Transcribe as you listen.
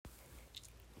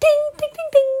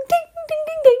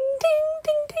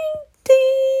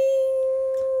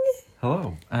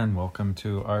Hello, and welcome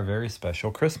to our very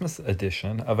special Christmas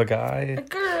edition of A Guy A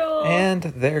girl and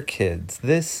Their Kids.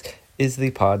 This is the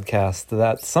podcast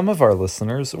that some of our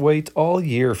listeners wait all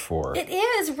year for. It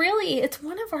is, really. It's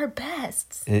one of our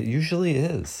best. It usually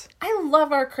is. I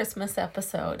love our Christmas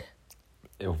episode.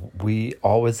 We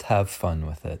always have fun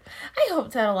with it. I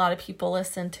hope that a lot of people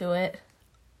listen to it.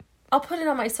 I'll put it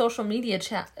on my social media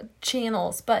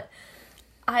channels, but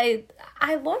I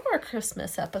love our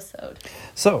Christmas episode.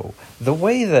 So, the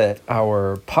way that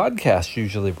our podcast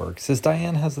usually works is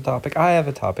Diane has a topic, I have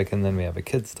a topic, and then we have a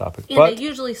kid's topic. And they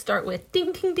usually start with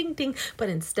ding, ding, ding, ding, but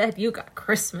instead you got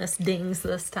Christmas dings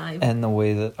this time. And the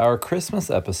way that our Christmas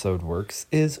episode works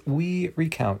is we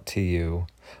recount to you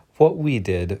what we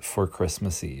did for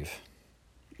Christmas Eve.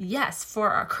 Yes, for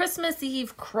our Christmas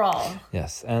Eve crawl.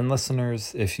 Yes, and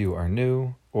listeners, if you are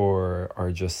new or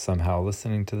are just somehow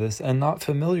listening to this and not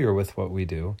familiar with what we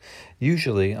do,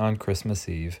 usually on Christmas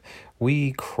Eve,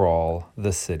 we crawl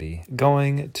the city,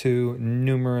 going to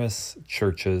numerous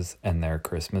churches and their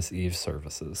Christmas Eve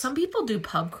services. Some people do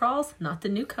pub crawls, not the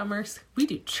newcomers. We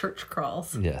do church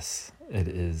crawls. Yes, it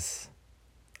is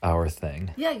our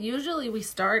thing. Yeah, usually we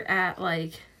start at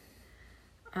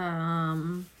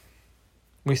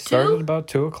We started 2? about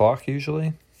 2 o'clock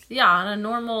usually. Yeah, on a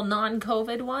normal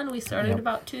non-COVID one, we started Yep.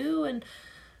 about 2, and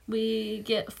we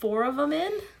get 4 of them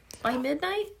in by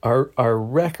midnight. Our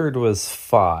record was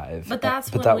 5, But that's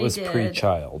but when that we was did-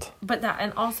 pre-child. But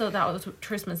that was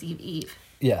Christmas Eve.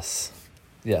 Yes.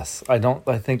 I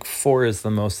think 4 is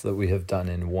the most that we have done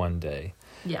in one day,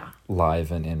 Yeah,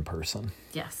 live and in person.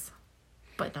 yes.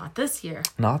 But not this year.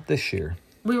 Not this year.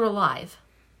 We were live.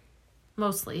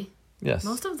 Mostly. Yes.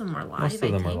 Most of them were live, Most of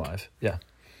them I are think. live. Yeah.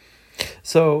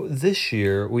 So this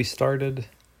year we started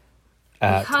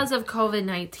at Because of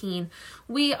COVID-19,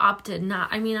 we opted not.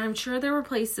 I mean, I'm sure there were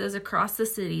places across the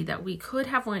city that we could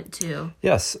have went to.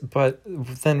 yes, but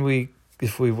then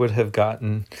if we would have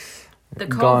gone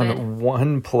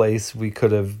one place, we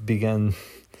could have begun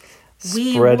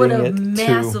We spreading would have it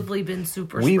massively been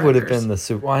super we spreaders. would have been the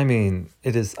super. I mean,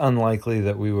 it is unlikely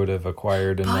that we would have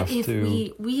acquired enough But if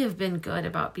to. we have been good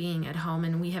about being at home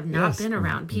and we have not Yes, been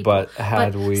around people. but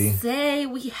had we- say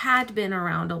we had been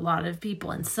around a lot of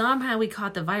people and somehow we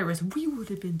caught the virus, we would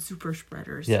have been super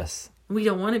spreaders. Yes, We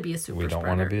don't want to be a super we spreader.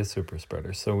 don't want to be a super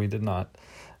spreader, so we did not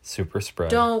super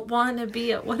spread. Don't want to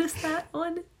be a, what is that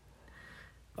one?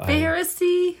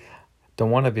 Pharisee? Don't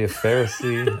want to be a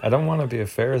Pharisee. I don't want to be a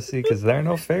Pharisee because there are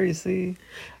no Pharisee.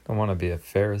 Don't want to be a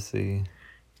Pharisee.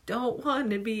 Don't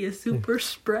want to be a super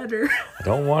spreader. I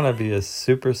don't want to be a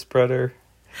super spreader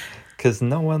because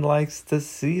no one likes to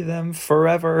see them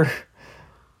forever.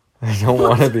 I don't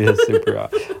want to be a super.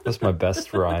 That's my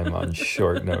best rhyme on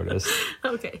short notice.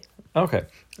 Okay. Okay,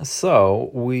 so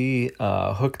we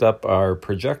hooked up our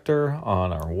projector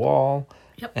on our wall.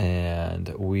 Yep. And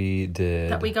we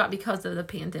did. That we got because of the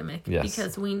pandemic. Yes.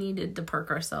 Because we needed to perk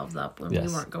ourselves up when Yes.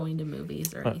 we weren't going to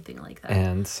movies or anything like that.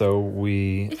 And so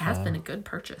we. It has been a good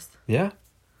purchase. Yeah.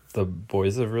 The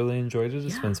boys have really enjoyed it.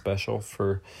 It's Yeah. been special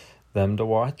for them to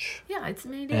watch. Yeah, it's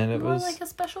made And it it more was like a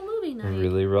special movie night.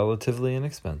 Really relatively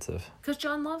inexpensive. Because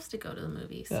John loves to go to the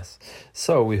movies. Yes.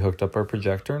 So we hooked up our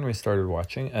projector and we started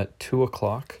watching at 2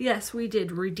 o'clock. Yes, we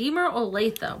did Redeemer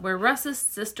Olathe, where Russ's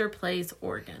sister plays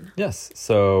organ. Yes.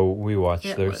 So we watched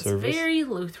It their was service. very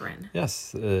Lutheran.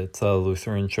 Yes, it's a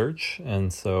Lutheran church,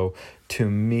 and so to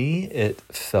me it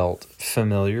felt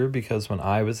familiar because when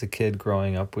I was a kid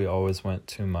growing up, we always went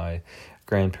to my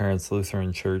grandparents'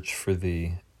 Lutheran church for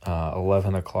the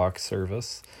 11 o'clock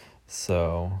service.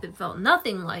 So It felt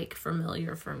nothing like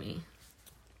familiar for me.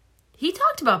 He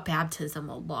talked about baptism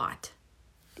a lot.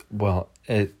 well,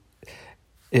 it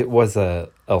was a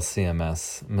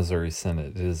LCMS Missouri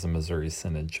Synod. It is a Missouri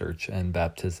Synod church, and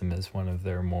baptism is one of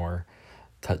their more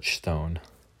touchstone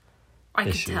I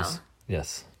issues. could tell.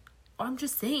 Yes. I'm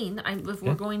just saying, if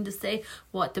we're going to say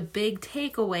what the big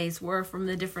takeaways were from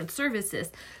the different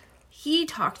services, he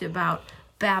talked about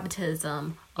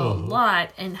baptism a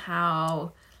lot and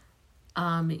how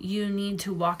you need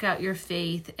to walk out your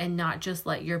faith and not just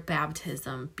let your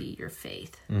baptism be your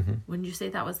faith. Mm-hmm. Wouldn't you say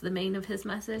that was the main of his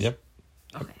message? Yep.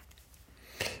 Okay.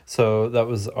 So that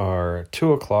was our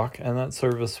 2 o'clock, and that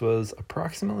service was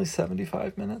approximately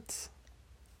 75 minutes.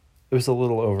 It was a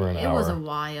little over an hour. It was a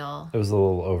while. It was a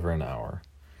little over an hour.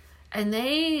 And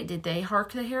did they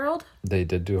hark the herald? They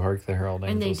did do Hark the Herald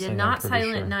Angels And they Sing, did I'm not pretty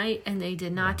Silent sure. Night, and they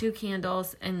did not do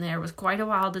candles, and there was quite a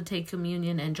while to take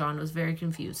communion, and John was very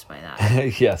confused by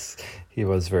that. Yes, he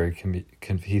was very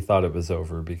he thought it was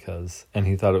over and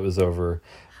he thought it was over.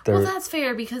 Well, that's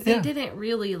fair, because they Yeah. didn't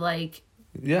really,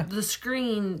 Yeah. The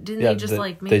screen, didn't they just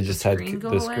make they the just screen had go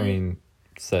the away? screen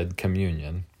said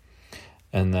communion.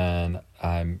 And then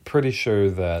I'm pretty sure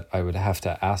that I would have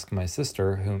to ask my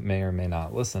sister, who may or may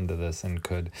not listen to this and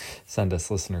could send us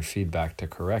listener feedback to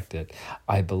correct it.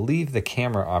 I believe the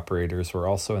camera operators were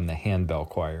also in the handbell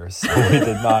choir, so we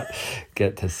did not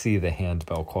get to see the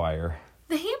handbell choir.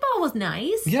 The handball was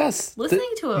nice. Yes.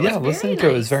 Listening to it was yeah, very listening to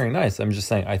it was nice. very nice. I'm just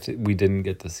saying we didn't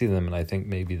get to see them, and I think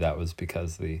maybe that was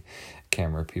because the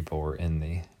camera people were in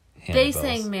the handbells. They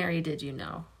sang Mary Did You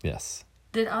Know. Yes.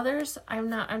 Did others? I'm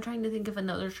trying to think if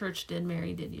another church did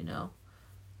Mary Did You Know.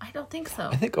 I don't think so.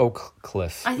 I think Oak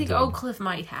Cliff. I think did. Oak Cliff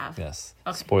might have. Yes.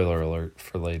 Okay. Spoiler alert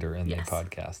for later in Yes. the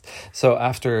podcast. So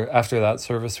after that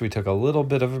service, we took a little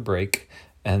bit of a break,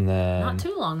 and then Not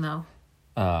too long though.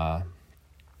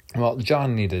 well,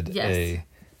 John needed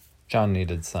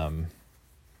some.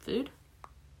 Food?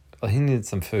 Well, he needed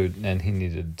some food, and he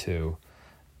needed to.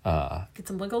 Get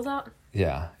some wiggles out?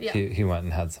 Yeah. Yeah. He went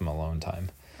and had some alone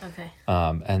time. Okay.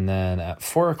 And then at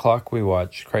 4:00 we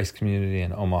watched Christ Community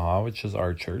in Omaha, which is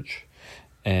our church,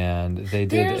 and they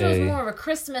did Theirs was more of a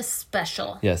Christmas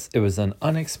special. Yes, it was an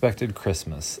unexpected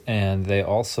Christmas, and they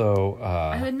also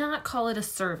I would not call it a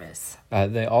service.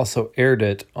 they also aired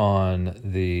it on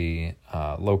the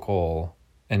local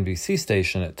NBC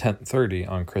station at 10:30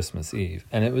 on Christmas Eve,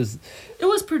 and it was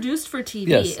produced for TV.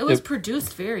 Yes, it was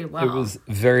produced very well. It was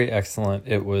very excellent.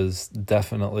 It was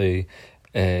definitely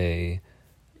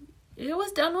It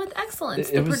was done with excellence.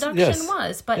 It The was- production yes,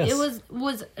 was, but yes.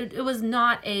 it was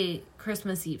not a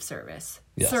Christmas Eve service.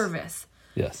 Yes. Service.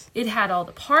 yes, It had all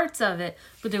the parts of it,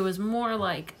 but there was more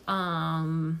like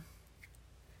I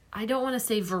don't want to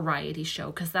say variety show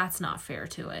because that's not fair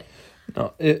to it.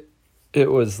 no, it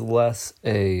was less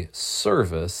a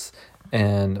service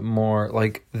and more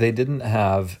like they didn't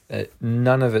have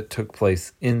none of it took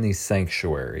place in the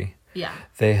sanctuary. Yeah.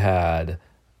 They had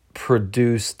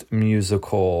produced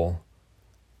musical.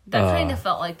 That kind of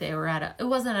felt like they were it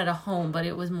wasn't at a home, but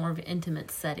it was more of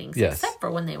intimate settings. Yes. Except for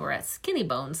when they were at Skinny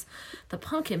Bones, the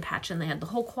pumpkin patch, and they had the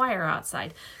whole choir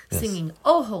outside Yes. singing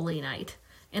Oh Holy Night,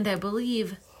 and I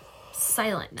believe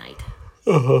Silent Night.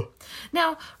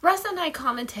 Now, Russ and I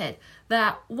commented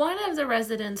that one of the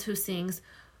residents who sings,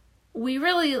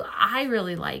 I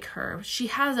really like her. She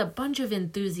has a bunch of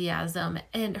enthusiasm,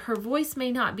 and her voice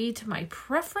may not be to my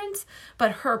preference,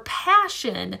 but her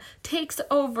passion takes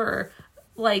over,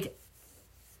 like,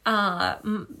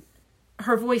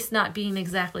 her voice not being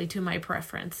exactly to my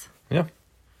preference. Yeah.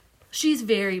 She's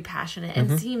very passionate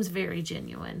and seems very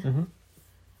genuine.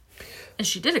 And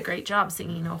she did a great job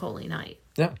singing Oh Holy Night.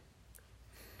 Yeah.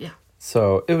 Yeah.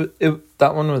 So it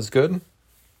that one was good.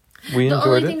 We The enjoyed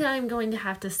only thing it. that I'm going to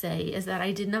have to say is that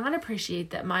I did not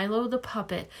appreciate that Milo the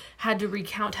puppet had to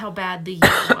recount how bad the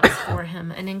year was for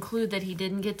him and include that he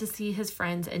didn't get to see his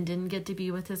friends and didn't get to be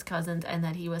with his cousins and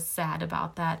that he was sad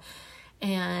about that.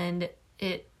 And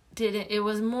it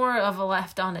was more of a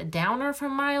left on a downer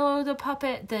from Milo the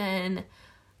puppet than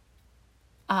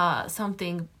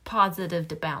something positive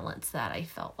to balance that, I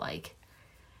felt like.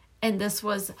 And this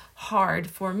was hard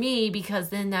for me because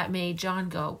then that made John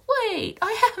go, wait,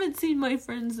 I haven't seen my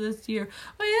friends this year.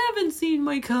 I haven't seen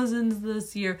my cousins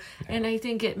this year. Yeah. And I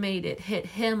think it made it hit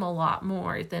him a lot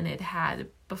more than it had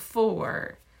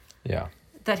before. Yeah.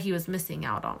 That he was missing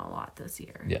out on a lot this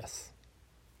year. Yes.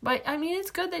 But, I mean, it's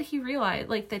good that he realized,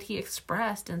 like, that he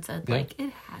expressed and said, like,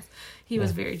 it has. He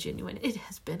was very genuine. It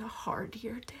has been a hard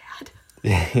year, Dad.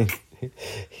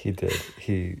 He did.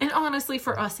 And honestly,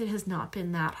 for us, it has not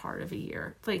been that hard of a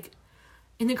year. Like,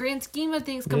 in the grand scheme of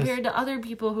things, compared to other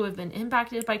people who have been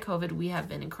impacted by COVID, we have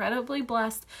been incredibly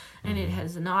blessed, and it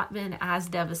has not been as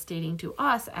devastating to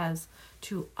us as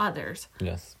to others.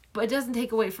 Yes. But it doesn't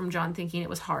take away from John thinking it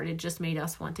was hard. It just made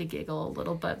us want to giggle a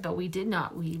little bit, but we did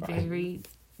not. We very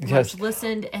much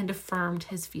listened and affirmed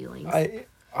his feelings.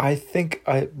 I think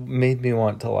it made me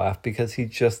want to laugh because he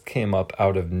just came up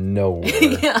out of nowhere.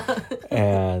 Yeah.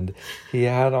 And he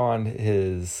had on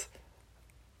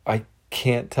I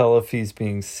can't tell if he's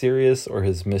being serious or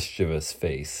his mischievous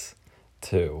face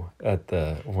too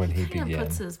when he began. He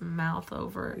puts his mouth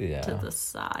over to the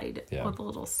side with a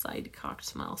little side cocked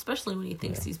smile, especially when he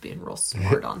thinks he's being real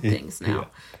smart on things now.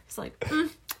 He's like,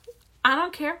 I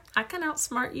don't care. I can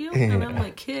outsmart you. And I'm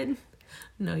like, kid,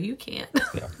 no, you can't.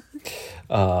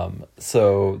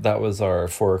 So that was our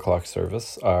 4:00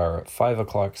 service. Our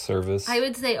 5:00 service. I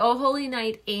would say Oh Holy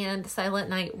Night and Silent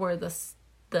Night were the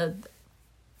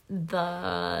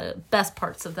best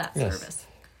parts of that service.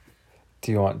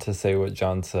 Do you want to say what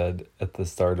John said at the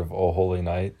start of Oh Holy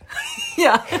Night?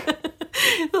 Yeah.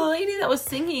 The lady that was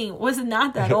singing was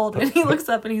not that old. And he looks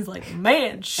up and he's like,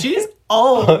 man, she's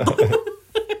old.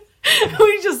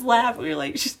 We just laughed. We were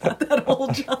like, she's not that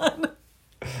old, John.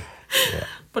 Yeah.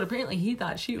 But apparently he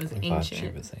thought she was ancient. She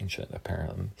was ancient,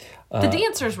 apparently. The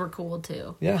dancers were cool,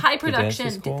 too. Yeah, High the dance production.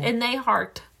 was cool. And they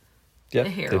harked Yeah, the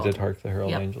they Herald. did hark the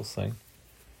Herald Yep. Angels sing.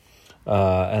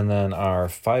 And then our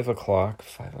 5 o'clock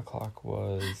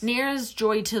was... Nearest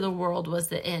Joy to the World was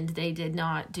the end. They did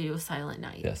not do Silent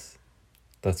Night. Yes,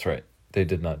 that's right. They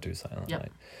did not do Silent Yep.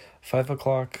 Night. 5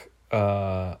 o'clock,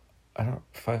 I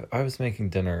was making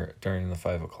dinner during the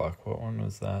 5 o'clock. What one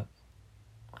was that?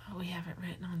 Oh, we have it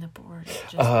written on the board.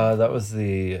 That was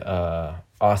the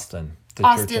Austin. The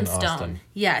Austin church in Stone. Austin.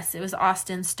 Yes, it was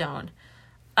Austin Stone.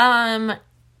 That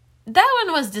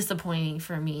one was disappointing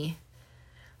for me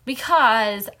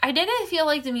because I didn't feel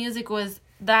like the music was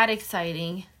that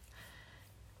exciting.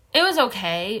 It was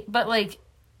okay, but like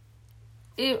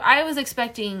I was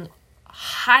expecting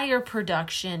higher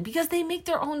production because they make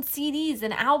their own CDs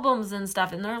and albums and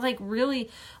stuff, and they're like really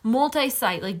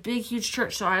multi-site, like big huge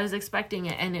church. So I was expecting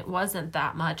it, and it wasn't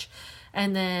that much.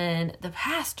 And then the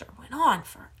pastor went on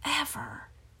forever.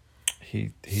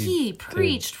 He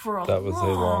preached for a that was long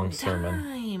a long sermon.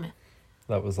 time.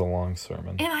 That was a long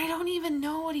sermon. And I don't even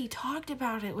know what he talked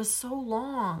about. It was so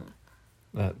long.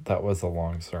 That was a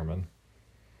long sermon.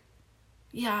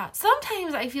 Yeah,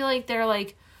 sometimes I feel like they're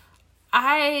like,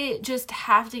 I just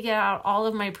have to get out all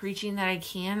of my preaching that I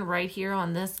can right here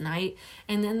on this night.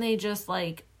 And then they just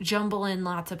like jumble in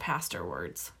lots of pastor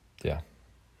words. Yeah.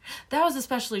 That was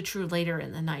especially true later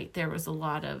in the night. There was a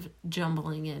lot of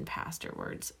jumbling in pastor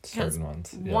words. Certain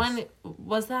ones. Yes. One,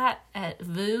 was that at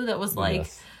VU that was like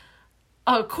Yes.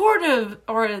 a chord of,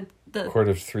 or the Chord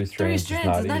of three strands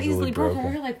is not easily broken.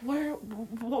 We're like,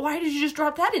 why did you just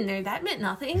drop that in there? That meant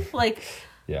nothing. Like,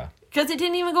 Yeah. because it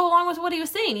didn't even go along with what he was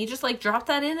saying. He just like dropped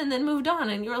that in and then moved on.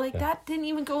 And you were like, that didn't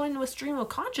even go into a stream of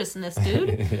consciousness,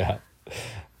 dude. Yeah.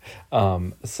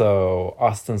 So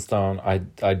Austin Stone,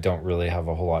 I don't really have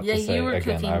a whole lot to say. You were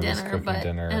Again, cooking I dinner, was cooking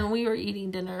dinner. and we were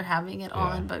eating dinner, having it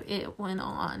on, but it went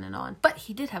on and on. But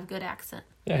he did have good accent.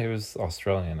 Yeah, he was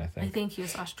Australian, I think. I think he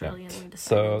was Australian. Yeah. We decided.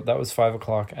 So that was 5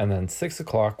 o'clock, and then 6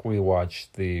 o'clock we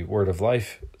watched the Word of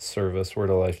Life service,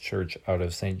 Word of Life Church out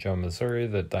of St. Joe, Missouri,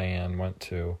 that Diane went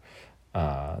to.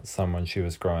 Some when she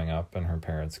was growing up, and her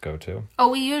parents go to. Oh,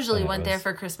 we usually went there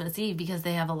for Christmas Eve because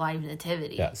they have a live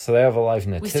nativity. Yeah, so they have a live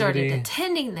nativity. We started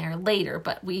attending there later,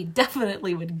 but we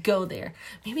definitely would go there.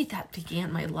 Maybe that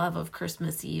began my love of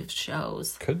Christmas Eve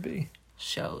shows. Could be.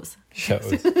 Shows. So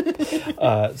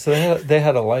they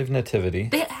had a live nativity.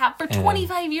 They have for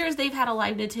 25 years. They've had a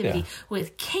live nativity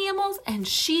with camels and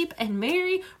sheep and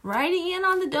Mary riding in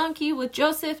on the donkey with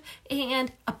Joseph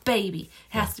and a baby.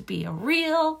 It has to be a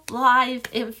real live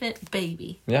infant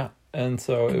baby. Yeah, and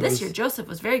so this year Joseph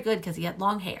was very good because he had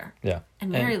long hair. Yeah, and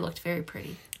Mary looked very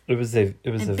pretty. It was a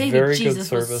baby very Jesus good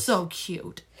service. Was so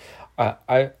cute.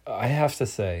 I have to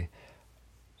say.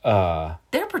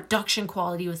 Their production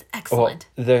quality was excellent.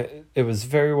 It was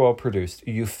very well produced.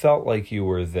 You felt like you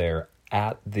were there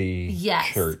at the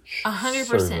church 100%.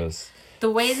 service. The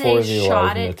way they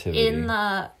shot it in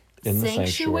the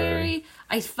sanctuary,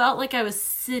 I felt like I was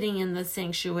sitting in the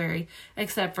sanctuary,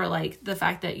 except for like the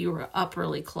fact that you were up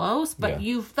really close. But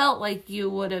you felt like you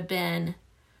would have been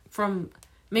from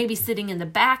maybe sitting in the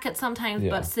back at sometimes,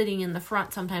 but sitting in the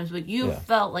front sometimes. But you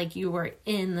felt like you were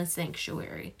in the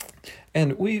sanctuary.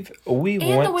 And we went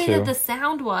and the way that the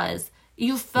sound was,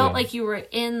 you felt like you were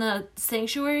in the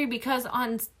sanctuary because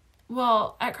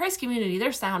at Christ Community,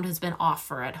 their sound has been off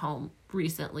for at home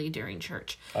recently during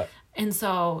church. And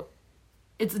so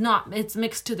it's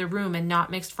mixed to the room and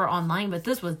not mixed for online, but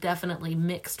this was definitely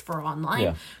mixed for online.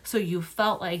 Yeah. So you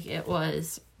felt like it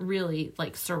was really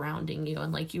like surrounding you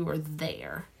and like you were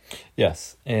there.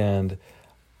 Yes. And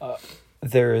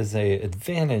there is a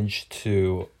advantage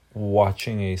to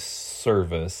watching a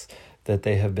service that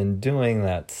they have been doing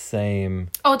that same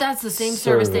that's the same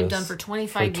service they've done for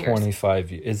 25 years.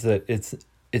 25 years. Is that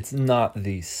it's not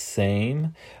the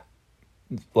same,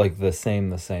 like the same,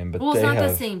 but it's not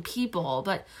the same people,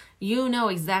 but you know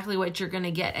exactly what you're going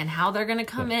to get and how they're going to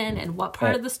come in and what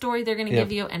part of the story they're going to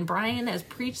give you. And Brian has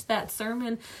preached that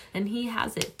sermon and he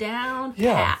has it down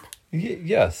pat.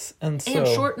 Yes. And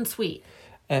short and sweet.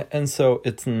 And so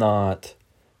it's not...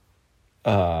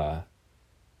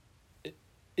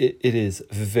 It is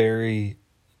very,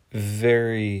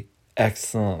 very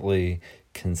excellently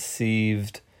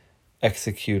conceived,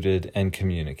 executed, and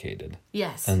communicated.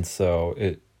 Yes. And so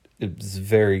it's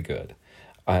very good.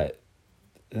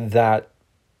 That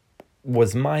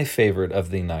was my favorite of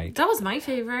the night. That was my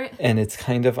favorite. And it's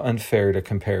kind of unfair to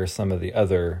compare some of the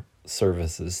other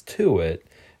services to it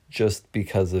just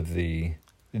because of the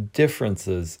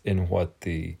differences in what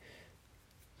the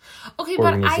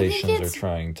organizations are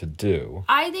trying to do.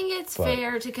 I think it's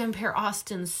fair to compare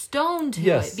Austin Stone to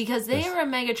it because they are a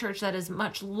megachurch that is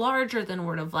much larger than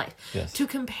Word of Life. Yes. To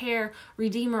compare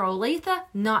Redeemer Olathe,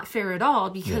 not fair at all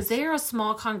because they are a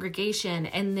small congregation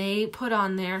and they put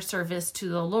on their service to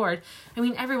the Lord. I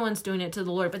mean, everyone's doing it to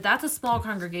the Lord, but that's a small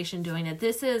congregation doing it.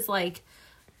 This is like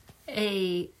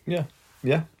a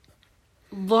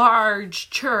large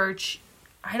church.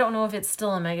 I don't know if it's still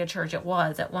a mega church. It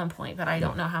was at one point, but I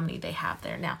don't know how many they have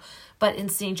there now. But in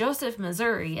St. Joseph,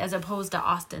 Missouri, as opposed to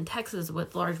Austin, Texas,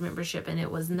 with large membership, and it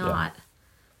was not,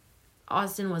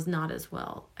 Austin was not as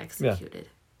well executed.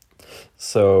 Yeah.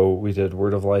 So we did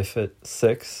Word of Life at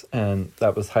 6, and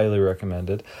that was highly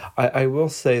recommended. I will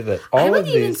say that I would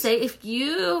even say if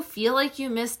you feel like you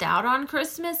missed out on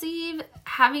Christmas Eve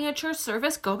having a church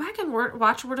service, go back and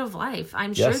watch Word of Life.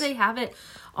 I'm sure they have it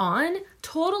on.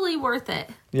 Totally worth it.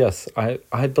 Yes,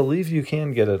 I believe you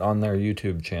can get it on their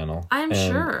YouTube channel. I'm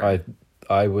sure.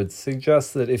 I would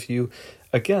suggest that if you,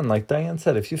 again, like Diane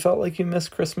said, if you felt like you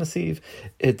missed Christmas Eve,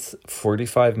 it's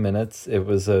 45 minutes.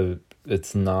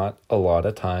 It's not a lot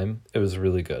of time. It was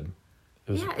really good.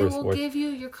 It will give you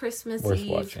your Christmas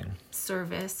Eve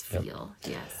service feel.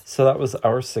 Yes. So that was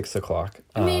our 6 o'clock.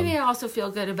 Maybe I also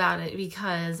feel good about it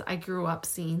because I grew up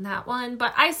seeing that one,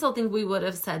 but I still think we would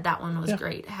have said that one was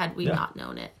great had we not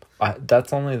known it.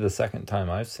 That's only the second time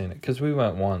I've seen it because we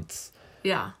went once.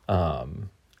 Yeah.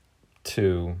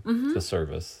 To the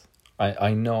service.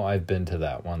 I know I've been to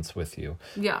that once with you.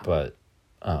 Yeah. But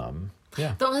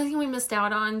the only thing we missed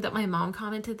out on that my mom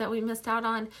commented that we missed out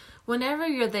on, whenever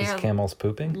you're there is camels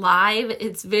pooping live,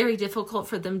 it's very difficult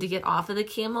for them to get off of the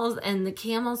camels, and the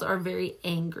camels are very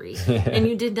angry. And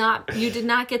you did not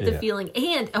get the feeling.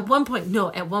 And at one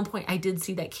point I did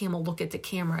see that camel look at the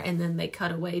camera, and then they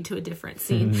cut away to a different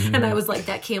scene. And I was like,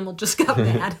 that camel just got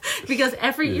mad. Because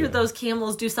every year those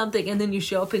camels do something, and then you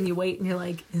show up and you wait, and you're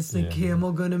like, is the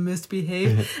camel gonna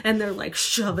misbehave? And they're like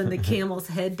shoving the camel's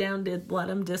head down to let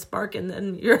him disbark, and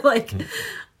then you're like,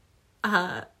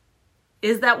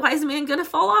 is that wise man going to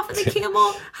fall off of the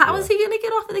camel? How is he going to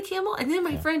get off of the camel? And then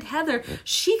my friend Heather,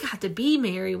 she got to be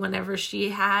Mary whenever she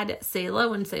had Selah,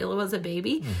 when Selah was a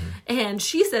baby. And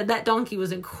she said that donkey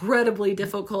was incredibly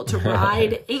difficult to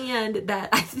ride. And that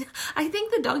I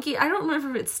think the donkey, I don't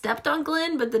remember if it stepped on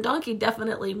Glenn, but the donkey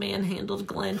definitely manhandled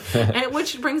Glenn. And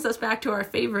which brings us back to our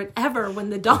favorite ever, when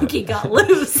the donkey got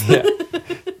loose.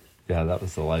 Yeah, that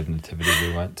was the live nativity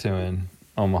we went to in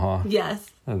Omaha. Yes.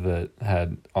 That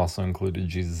had also included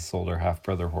Jesus' older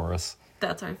half-brother Horace.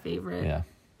 That's our favorite. Yeah.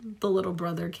 The little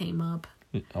brother came up.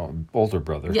 Oh, older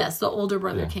brother. Yes, the older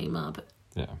brother came up.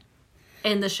 Yeah.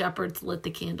 And the shepherds lit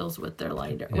the candles with their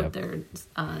with their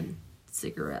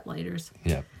cigarette lighters.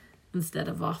 Yep. Instead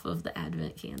of off of the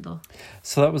Advent candle.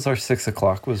 So that was our 6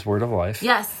 o'clock was Word of Life.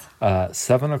 Yes.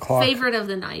 7 o'clock. Favorite of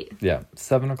the night. Yeah.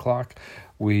 7 o'clock.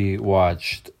 We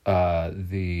watched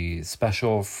the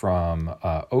special from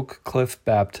Oak Cliff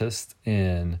Baptist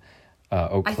in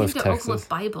Oak Cliff, Texas. Oak Cliff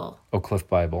Bible. Oak Cliff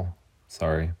Bible.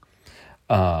 Sorry.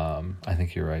 I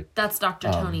think you're right. That's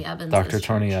Dr. Tony Evans. Dr.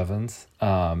 Tony Evans.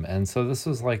 And so this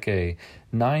was like a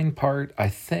 9-part, I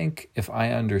think, if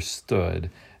I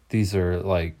understood, these are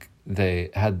like,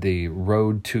 they had the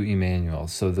Road to Emmanuel.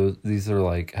 So these are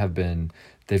like,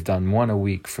 they've done one a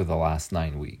week for the last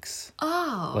 9 weeks.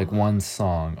 Oh. Like one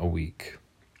song a week.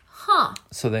 Huh.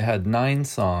 So they had 9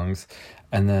 songs,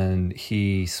 and then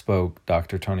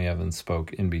Dr. Tony Evans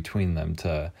spoke in between them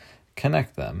to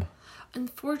connect them.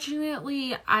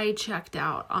 Unfortunately, I checked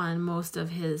out on most of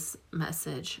his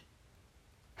message.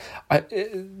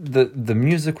 The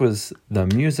music was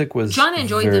John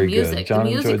enjoyed the music. John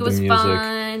the music was music.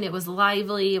 fun. It was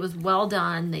lively. It was well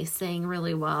done. They sang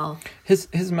really well. His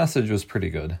message was pretty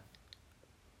good.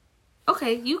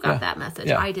 Okay, you got that message.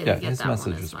 I didn't get that one as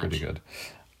much. His message was pretty good.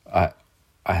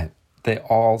 They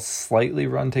all slightly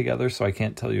run together, so I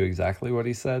can't tell you exactly what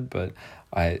he said, but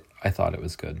I thought it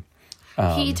was good.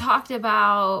 He talked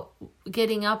about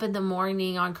getting up in the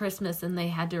morning on Christmas, and they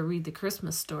had to read the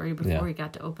Christmas story before he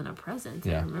got to open a present.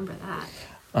 I remember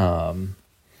that.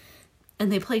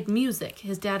 And they played music.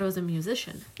 His dad was a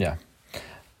musician. Yeah.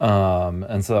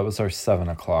 And so that was our 7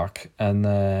 o'clock. And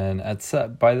then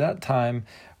by that time,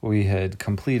 we had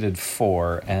completed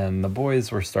 4, and the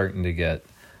boys were starting to get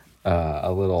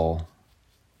a little...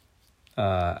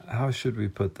 how should we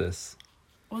put this?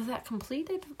 Was that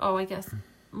completed? Oh, I guess...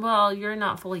 Well, you're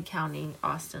not fully counting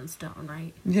Austin Stone,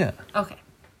 right? Yeah. Okay.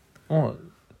 Well,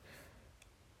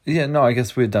 Yeah, no, I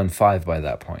guess we had done 5 by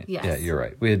that point. Yes. Yeah, you're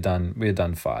right. We had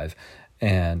done 5,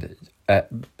 and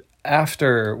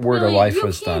after Word of Life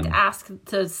was done, you can't ask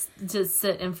to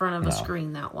sit in front of a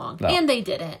screen that long, No. and they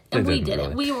didn't, and we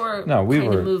didn't. We were kind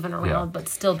of moving around, but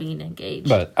still being engaged.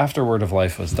 But after Word of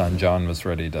Life was done, John was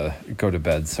ready to go to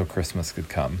bed so Christmas could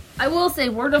come. I will say,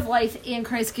 Word of Life and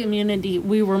Christ Community,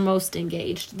 we were most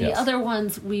engaged. The Yes. other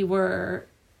ones, we were,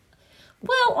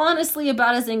 well, honestly,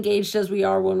 about as engaged as we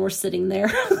are when we're sitting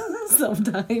there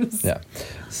sometimes. Yeah.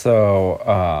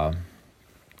 So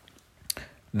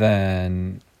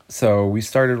so we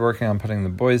started working on putting the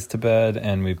boys to bed,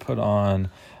 and we put on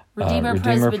Redeemer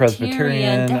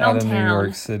Presbyterian downtown, out of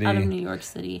New York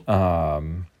City.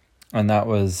 And that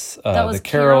was was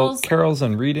the carols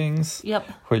and readings. Yep.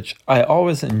 Which I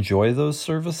always enjoy those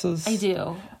services. I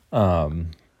do.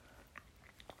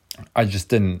 I just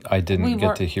didn't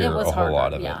get to hear a whole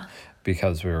lot of it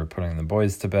because we were putting the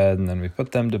boys to bed, and then we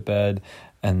put them to bed,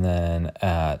 and then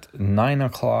at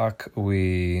 9:00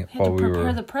 we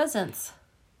prepare the presents.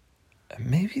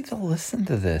 Maybe they'll listen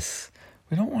to this.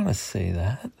 We don't want to say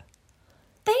that.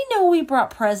 They know we brought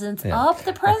presents up.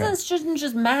 The presents shouldn't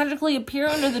just magically appear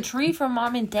under the tree from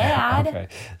Mom and Dad. Okay.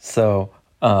 So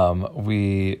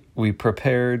we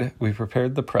prepared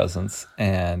the presents,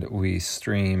 and we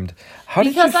streamed. How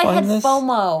did you find this? Because I had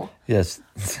FOMO. Yes.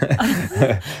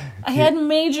 I had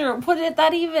major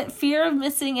fear of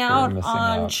missing out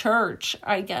on church,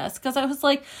 I guess. Because I was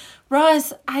like,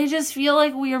 Russ, I just feel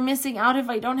like we are missing out if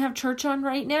I don't have church on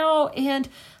right now. And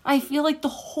I feel like the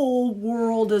whole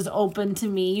world is open to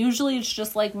me. Usually it's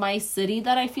just like my city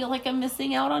that I feel like I'm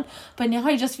missing out on. But now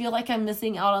I just feel like I'm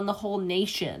missing out on the whole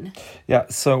nation. Yeah.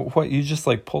 So what, you just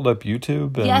like pulled up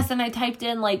YouTube? Yes, and I typed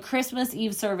in like Christmas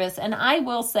Eve service. And I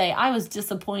will say I was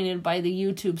disappointed by the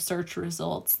YouTube search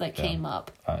results that came up.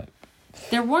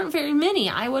 There weren't very many.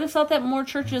 I would have thought that more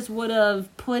churches would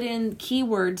have put in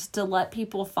keywords to let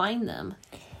people find them.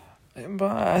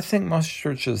 But I think most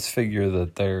churches figure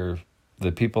that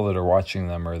the people that are watching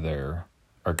them are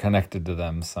connected to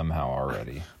them somehow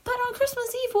already. But on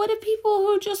Christmas Eve, what if people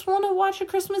who just want to watch a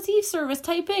Christmas Eve service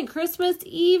type in Christmas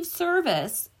Eve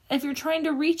service if you're trying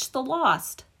to reach the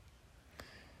lost?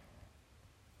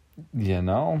 You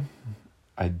know,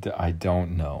 I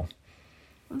don't know.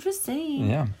 I'm just saying.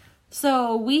 Yeah.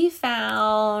 So we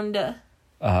found...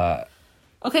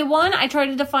 Okay, 1, I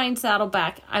tried to find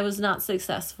Saddleback. I was not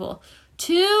successful.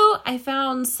 2, I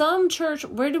found some church...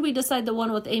 Where did we decide the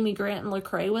one with Amy Grant and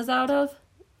Lecrae was out of?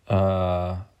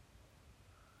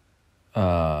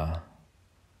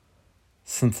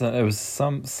 Since it was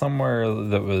somewhere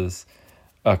that was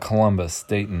Columbus,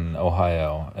 Dayton,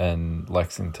 Ohio, and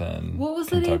Lexington, What was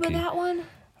Kentucky. the name of that one?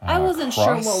 I wasn't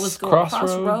sure what was going on.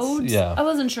 Crossroads? Yeah. I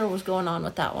wasn't sure what was going on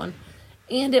with that one.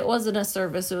 And it wasn't a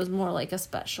service. It was more like a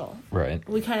special. Right.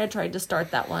 We kind of tried to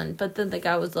start that one. But then the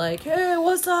guy was like, hey,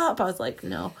 what's up? I was like,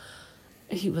 no.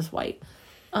 He was white.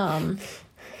 I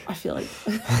feel like...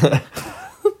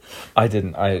 I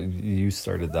didn't. You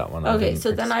started that one. Okay,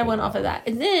 so then I went off of that.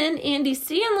 And then Andy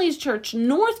Stanley's church,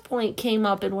 North Point, came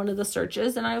up in one of the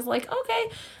searches. And I was like, okay.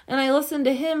 And I listened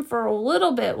to him for a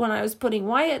little bit when I was putting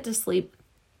Wyatt to sleep.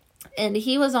 And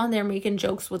he was on there making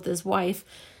jokes with his wife.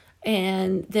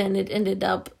 And then it ended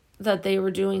up that they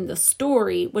were doing The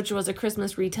Story, which was a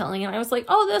Christmas retelling. And I was like,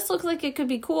 oh, this looks like it could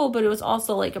be cool. But it was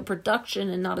also like a production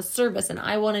and not a service. And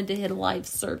I wanted to hit a live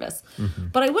service. Mm-hmm.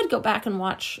 But I would go back and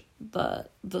watch the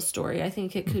Story. I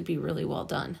think it could be really well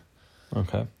done.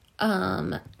 Okay.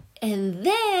 And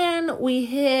then we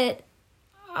hit...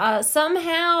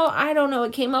 somehow, I don't know,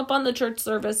 it came up on the church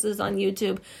services on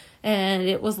YouTube. And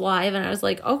it was live, and I was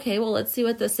like, okay, well, let's see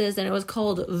what this is. And it was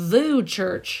called VOUS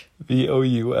Church.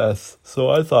 VOUS. So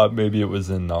I thought maybe it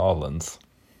was in New Orleans.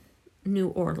 New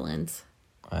Orleans.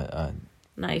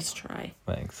 Nice try.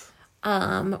 Thanks.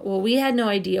 Well, we had no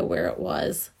idea where it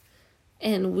was.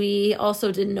 And we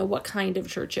also didn't know what kind of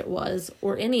church it was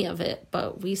or any of it.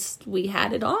 But we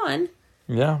had it on.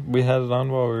 Yeah, we had it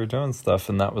on while we were doing stuff.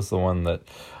 And that was the one that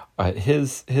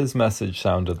his message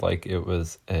sounded like it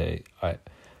was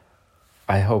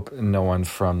I hope no one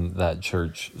from that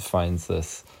church finds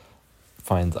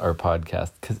our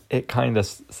podcast, because it kind of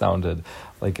sounded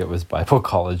like it was Bible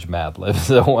College Mad Libs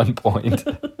at one point.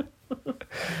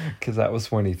 Because that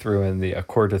was when he threw in the "a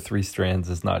cord of 3 strands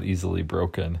is not easily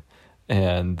broken,"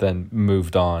 and then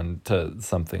moved on to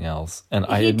something else. And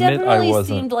I admit I wasn't.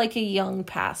 He seemed like a young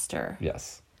pastor.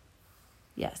 Yes.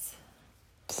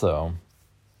 So.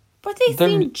 But they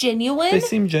seemed genuine. They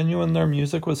seemed genuine. Their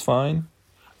music was fine.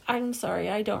 I'm sorry,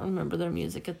 I don't remember their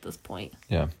music at this point.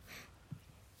 Yeah.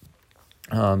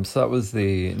 So that was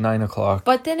the 9 o'clock.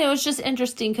 But then it was just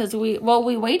interesting because we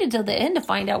waited till the end to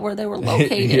find out where they were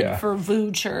located for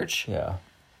VOUS Church. Yeah.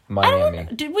 Miami.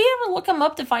 Did we ever look them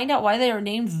up to find out why they were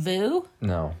named VOUS?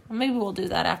 No. Maybe we'll do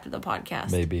that after the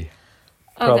podcast. Maybe.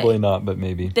 Okay. Probably not, but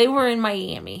maybe. They were in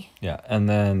Miami. Yeah. And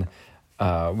then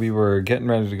we were getting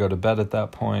ready to go to bed at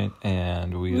that point,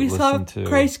 and we listened to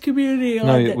Christ Community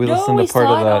on we listened to part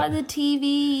of that. on the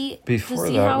TV before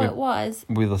to see that, how it was.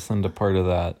 We listened to part of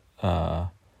that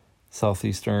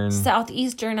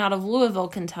Southeastern out of Louisville,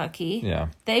 Kentucky. Yeah.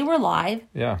 They were live.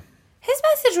 Yeah. His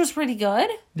message was pretty good.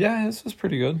 Yeah, his was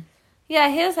pretty good. Yeah,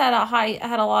 his had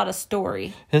a lot of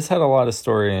story. His had a lot of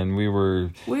story, and we were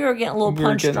getting a little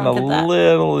punch drunk at that. We were getting a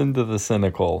little into the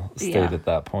cynical state at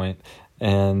that point.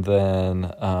 And then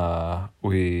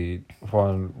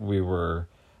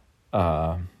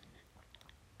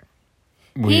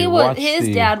his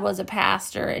dad was a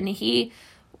pastor, and he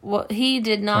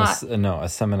did not. A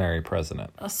seminary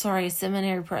president.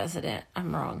 Seminary president.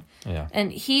 I'm wrong. Yeah.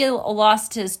 And he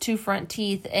lost his 2 front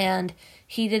teeth, and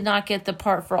he did not get the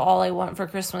part for All I Want for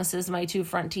Christmas Is My 2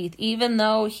 Front Teeth. Even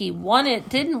though he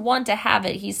didn't want to have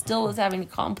it, he still was having a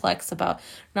complex about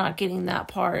not getting that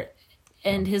part.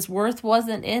 And his worth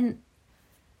wasn't in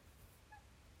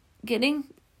getting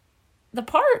the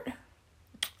part.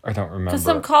 I don't remember. Because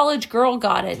some college girl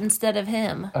got it instead of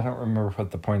him. I don't remember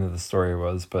what the point of the story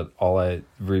was, but all I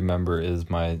remember is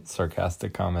my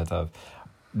sarcastic comment of,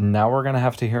 now we're going to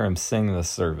have to hear him sing this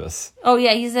service. Oh,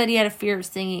 yeah, he said he had a fear of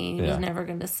singing. He was never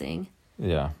going to sing.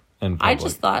 Yeah. In public. I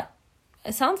just thought,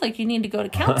 it sounds like you need to go to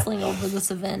counseling over this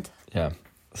event. Yeah.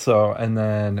 So, and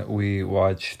then we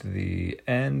watched the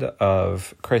end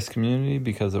of Christ Community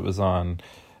because it was on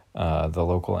the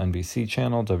local NBC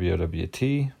channel,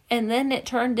 WOWT. And then it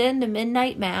turned into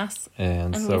Midnight Mass.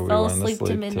 And so we fell asleep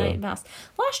to Midnight Mass.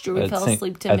 Last year we fell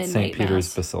asleep to Midnight Mass. At St.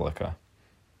 Peter's Basilica.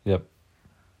 Yep.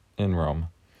 In Rome.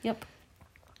 Yep.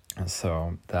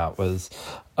 So that was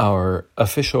our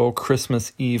official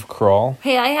Christmas Eve crawl.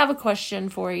 Hey, I have a question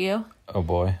for you. Oh,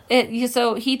 boy.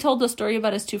 So he told the story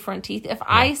about his 2 front teeth. If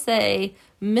I say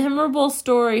memorable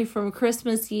story from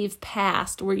Christmas Eve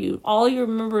past, where all you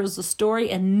remember is the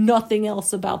story and nothing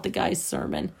else about the guy's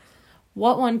sermon,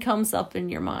 what one comes up in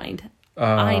your mind?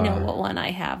 I know what one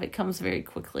I have. It comes very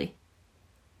quickly.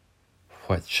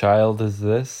 What child is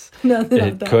this? No,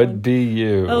 it could be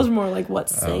you. That was more like what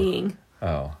saying.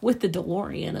 Oh. With the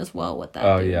DeLorean as well. What that?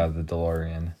 Oh, yeah, the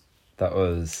DeLorean. That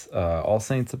was All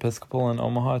Saints Episcopal in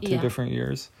Omaha, 2 different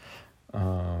years.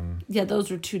 Yeah,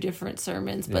 those were 2 different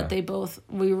sermons, but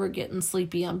we were getting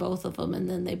sleepy on both of them, and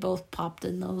then they both popped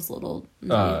in those little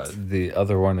nights. The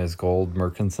other one is Gold,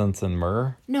 Frankincense, and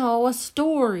Myrrh? No, a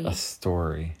story. A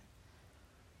story.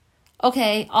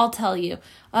 Okay, I'll tell you.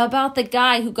 About the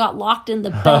guy who got locked in the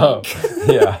bank. Oh,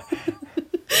 yeah.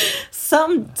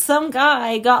 Some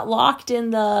guy got locked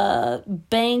in the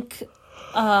bank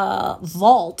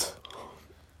vault.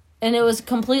 And it was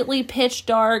completely pitch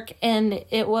dark, and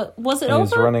it was it over? He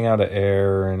was running out of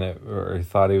air, or he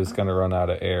thought he was going to run out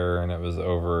of air, and it was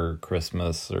over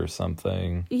Christmas or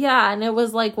something. Yeah, and it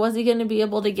was like, was he going to be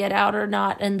able to get out or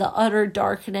not? And the utter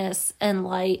darkness and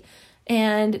light.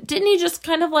 And didn't he just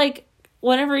kind of like,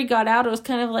 whenever he got out, it was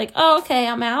kind of like, oh, okay,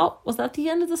 I'm out? Was that the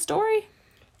end of the story?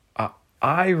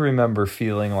 I remember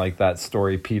feeling like that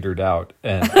story petered out,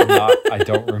 and I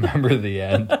don't remember the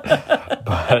end,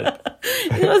 but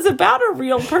it was about a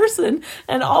real person,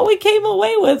 and all we came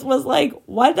away with was like,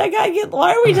 why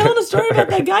are we telling a story about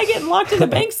that guy getting locked in a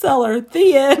bank cellar?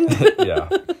 The end. Yeah.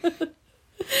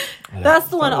 That's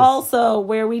the one also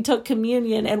where we took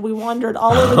communion and we wandered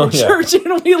all over the church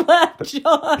and we left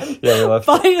John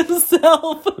by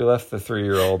himself. We left the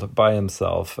 3-year-old by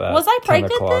himself at Was I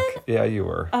pregnant 10 o'clock. then? Yeah, you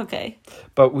were. Okay.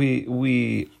 But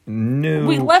we knew...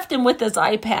 We left him with his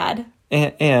iPad.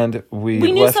 And we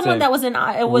knew someone that was in...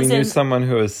 We knew someone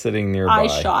who was sitting nearby. Eye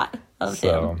shot of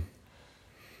him.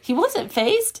 He wasn't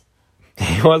phased.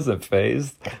 He wasn't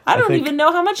phased. I don't even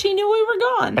know how much he knew we were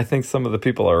gone. I think some of the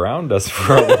people around us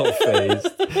were a little phased.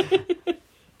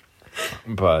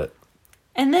 But.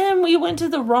 And then we went to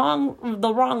the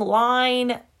wrong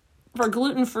line for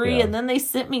gluten-free, and then they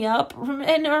sent me up.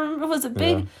 And it was a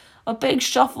big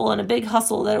shuffle and a big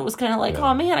hustle that it was kind of like,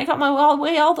 oh man, I got my all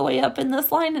the way up in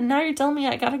this line, and now you're telling me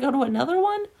I got to go to another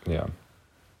one? Yeah.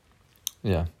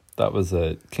 Yeah. That was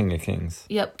a King of Kings.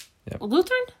 Yep.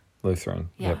 Lutheran?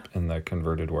 Yep, in the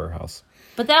converted warehouse.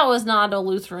 But that was not a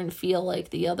Lutheran feel like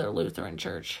the other Lutheran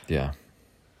church. Yeah.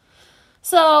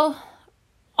 So,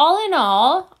 all in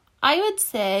all, I would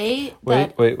say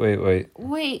Wait.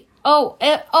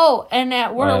 And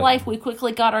at Word of Life, we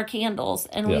quickly got our candles,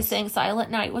 and we sang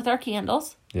Silent Night with our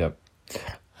candles. Yep.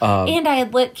 And I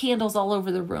had lit candles all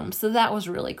over the room, so that was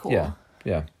really cool.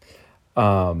 Yeah.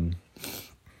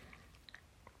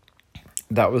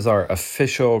 That was our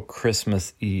official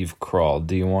Christmas Eve crawl.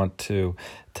 Do you want to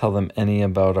tell them any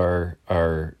about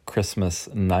our Christmas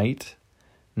night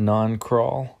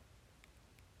non-crawl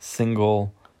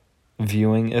single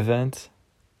viewing event?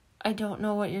 I don't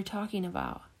know what you're talking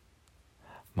about.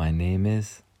 My name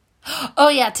is... Oh,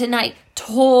 yeah, tonight.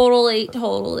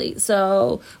 Totally.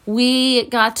 So we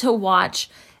got to watch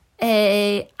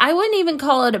I wouldn't even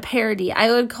call it a parody.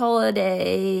 I would call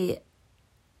it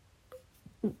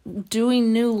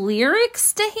doing new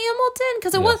lyrics to Hamilton.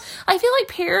 Because it was, I feel like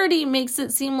parody makes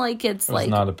it seem like it's like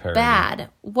not a parody. Bad.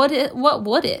 What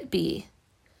would it be?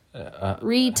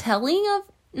 Retelling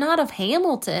not of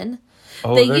Hamilton.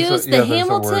 They used the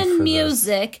Hamilton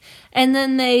music, and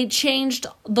then they changed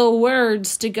the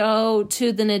words to go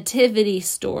to the nativity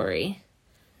story.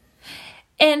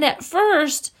 And at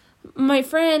first, my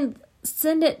friend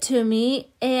sent it to me,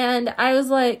 and I was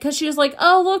like, because she was like,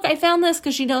 oh, look, I found this,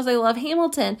 because she knows I love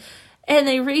Hamilton. And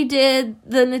they redid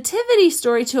the nativity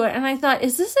story to it, and I thought,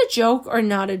 is this a joke or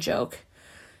not a joke?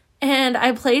 And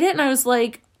I played it, and I was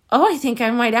like, oh, I think I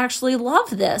might actually love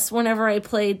this whenever I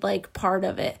played, like, part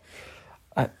of it.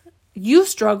 You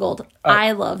struggled.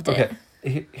 I loved it.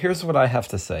 Okay, here's what I have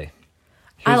to say.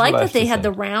 I like that they had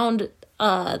the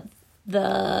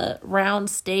round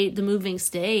stage, the moving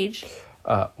stage.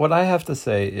 What I have to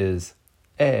say is,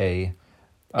 it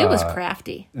was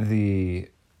crafty.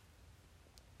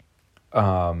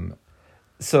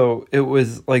 So it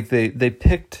was like they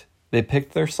picked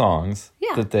their songs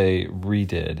that they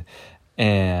redid,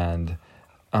 and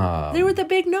they were the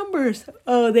big numbers.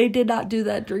 Oh, they did not do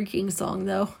that drinking song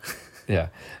though. Yeah,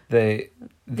 they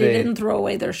didn't throw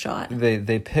away their shot.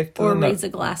 They picked or raise a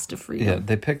glass to freedom. Yeah,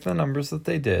 they picked the numbers that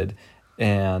they did,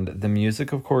 and the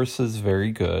music, of course, is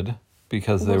very good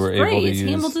because they were able to use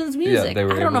Hamilton's music. Yeah, they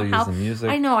were able to use the music.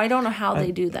 I know. I don't know how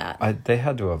they do that. They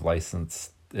had to have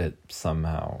licensed it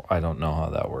somehow. I don't know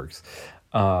how that works.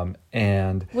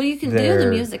 And you can do the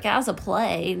music as a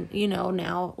play,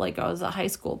 now, like as a high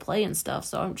school play and stuff.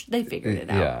 So they figured it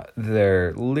out. Yeah,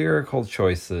 their lyrical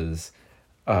choices,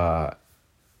 the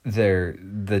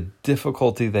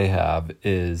difficulty they have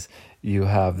is you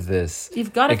have this.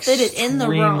 You've got to fit it in the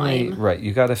rhyme, right?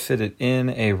 You got to fit it in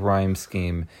a rhyme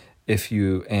scheme.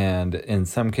 And in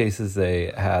some cases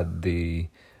they had the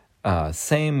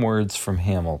same words from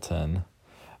Hamilton,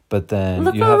 but then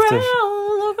look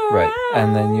around.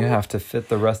 And then you have to fit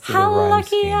the rest of the rhyme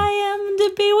scheme. How lucky I am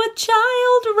to be with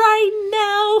child right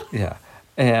now. Yeah,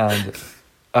 and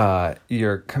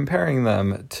you're comparing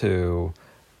them to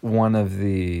one of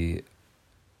the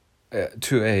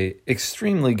to a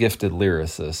extremely gifted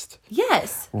lyricist.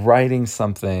 Yes. Writing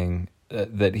something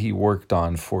that he worked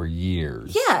on for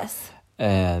years. Yes.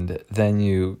 And then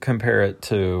you compare it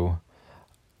to...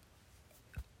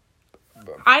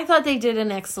 I thought they did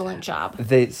an excellent job.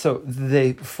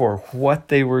 For what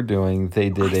they were doing, they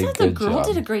did a good job. The girl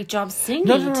did a great job singing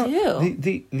too.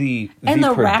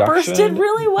 The rappers did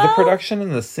really well. The production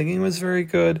and the singing was very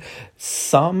good.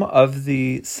 Some of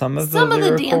the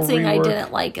dancing I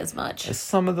didn't like as much.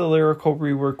 Some of the lyrical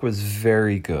rework was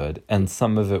very good, and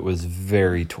some of it was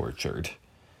very tortured.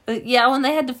 Yeah, when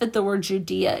they had to fit the word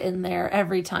Judea in there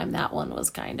every time, that one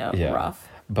was kind of rough.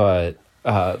 But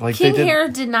King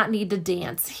Herod did not need to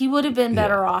dance. He would have been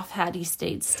better off had he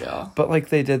stayed still. But like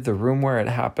they did the room where it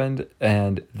happened,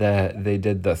 and they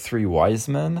did the three wise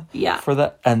men for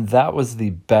that, and that was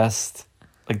the best.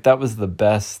 Like that was the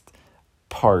best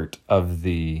part of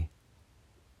the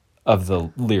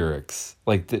lyrics.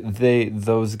 Like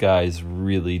those guys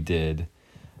really did.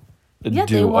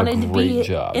 They wanted to be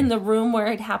job. In the room where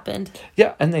it happened.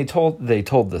 Yeah, and they told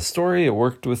the story. It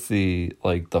worked with the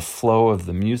flow of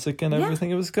the music and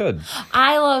everything. It was good.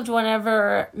 I loved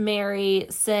whenever Mary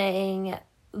sang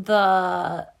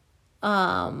the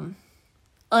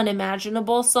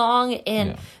Unimaginable song,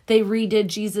 and they redid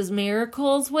Jesus'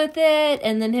 Miracles with it,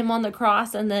 and then him on the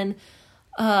cross, and then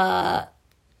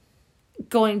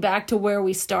going back to where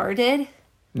we started.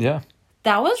 Yeah.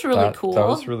 That was really cool. That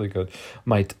was really good.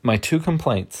 My two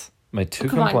complaints.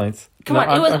 Come on.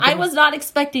 I was not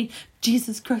expecting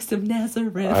Jesus Christ of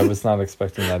Nazareth. I was not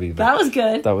expecting that either. That was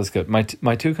good. That was good. My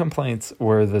two complaints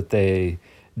were that they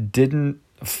didn't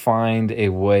find a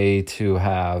way to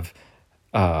have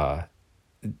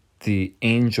the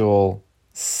angel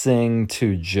sing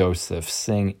to Joseph,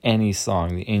 sing any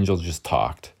song. The angel just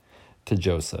talked to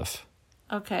Joseph.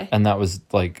 Okay. And that was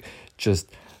just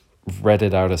read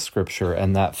it out of scripture,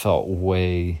 and that felt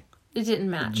way... It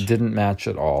didn't match. Didn't match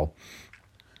at all.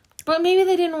 But maybe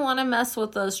they didn't want to mess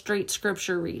with the straight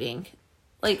scripture reading.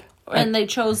 And they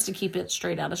chose to keep it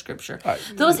straight out of scripture.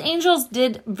 Those angels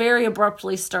did very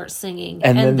abruptly start singing.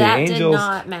 And then that did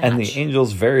not match. And the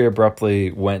angels very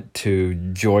abruptly went to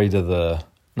not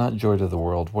Joy to the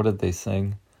World. What did they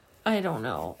sing? I don't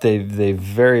know. They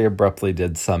very abruptly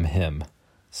did some hymn,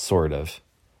 sort of.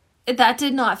 That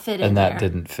did not fit in there. And that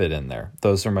didn't fit in there.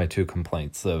 Those are my two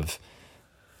complaints of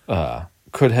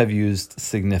could have used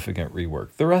significant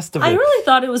rework. The rest of it... I really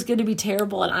thought it was going to be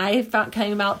terrible, and I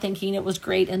came out thinking it was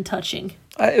great and touching.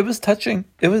 It was touching.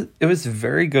 It was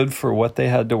very good for what they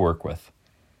had to work with.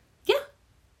 Yeah.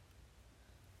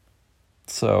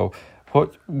 So,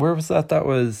 where was that? That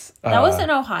was... that was in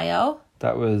Ohio.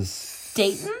 That was...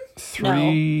 Dayton?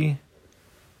 Three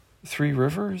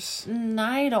Rivers?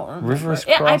 I don't remember. Rivers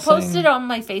Crossing? Crossing? I posted on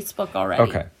my Facebook already.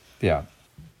 Okay. Yeah.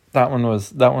 That one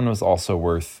was also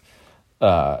worth...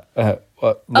 let's be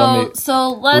real.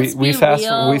 We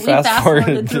fast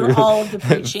forwarded through all of the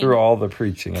preaching. Through all the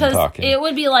preaching and talking. It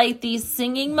would be like these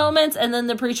singing moments, and then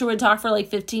the preacher would talk for like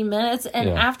 15 minutes. And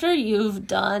after you've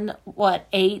done,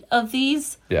 8 of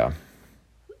these? Yeah.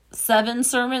 7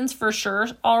 sermons for sure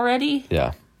already?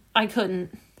 Yeah. I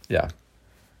couldn't. Yeah.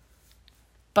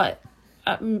 But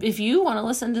if you want to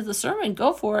listen to the sermon,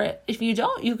 go for it. If you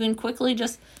don't, you can quickly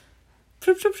just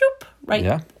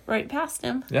right past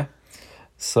him. Yeah.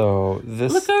 So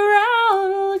this... Look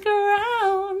around.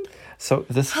 So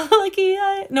this... Lucky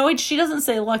No, wait, she doesn't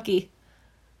say lucky.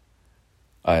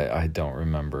 I don't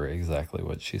remember exactly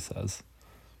what she says.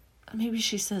 Maybe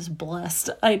she says blessed.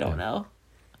 I don't know.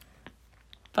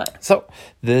 But... So,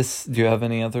 do you have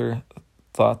any other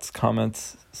thoughts,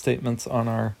 comments, statements on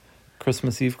our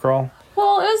Christmas Eve crawl?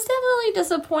 Well, it was definitely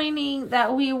disappointing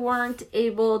that we weren't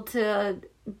able to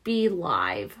be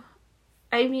live.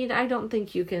 I mean, I don't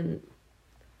think you can...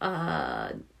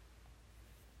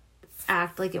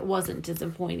 act like it wasn't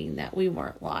disappointing that we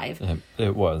weren't live.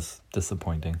 It was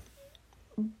disappointing.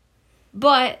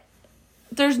 But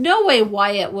there's no way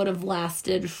Wyatt would have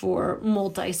lasted for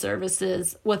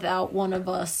multi-services without one of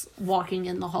us walking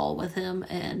in the hall with him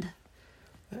and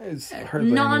it's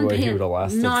hardly any way he would have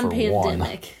lasted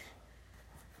non-pandemic. For one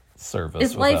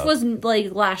service. If life was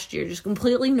like last year, just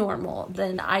completely normal,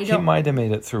 then He might have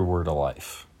made it through Word of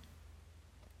Life.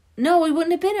 No, we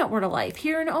wouldn't have been at Word of Life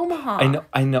here in Omaha.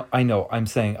 I know. I'm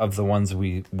saying of the ones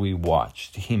we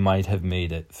watched, he might have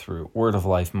made it through. Word of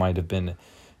Life might have been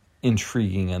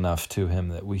intriguing enough to him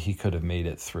that he could have made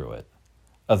it through it.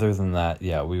 Other than that,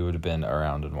 we would have been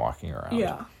around and walking around.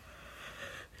 Yeah.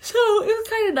 So it was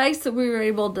kind of nice that we were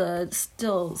able to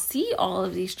still see all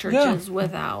of these churches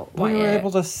without Wyatt. We were able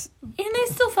to... And I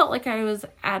still felt like I was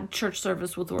at church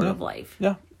service with Word of Life.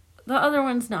 Yeah. The other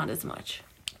ones, not as much.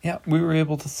 Yeah, we were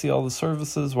able to see all the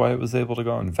services. Wyatt was able to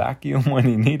go and vacuum when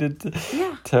he needed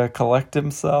to collect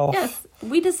himself. Yes,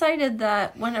 we decided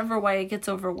that whenever Wyatt gets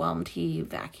overwhelmed, he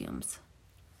vacuums.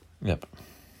 Yep.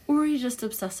 Or he just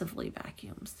obsessively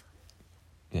vacuums.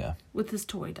 Yeah. With his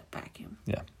toy vacuum.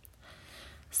 Yeah.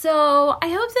 So, I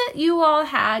hope that you all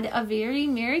had a very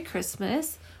Merry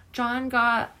Christmas. John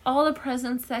got all the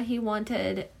presents that he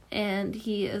wanted, and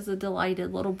he is a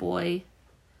delighted little boy.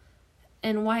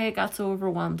 And Wyatt got so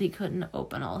overwhelmed he couldn't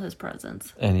open all his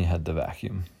presents. And he had to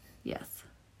vacuum. Yes.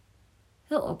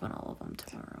 He'll open all of them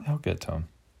tomorrow. I'll get to him.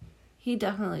 He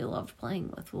definitely loved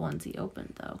playing with the ones he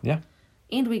opened, though. Yeah.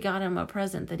 And we got him a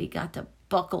present that he got to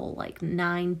buckle,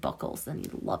 9 buckles, and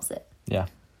he loves it. Yeah.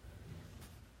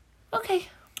 Okay.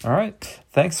 All right.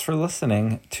 Thanks for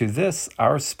listening to this,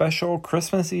 our special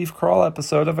Christmas Eve crawl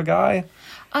episode of A Guy,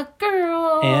 A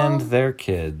Girl, and Their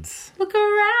Kids. Look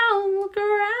around, look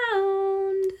around.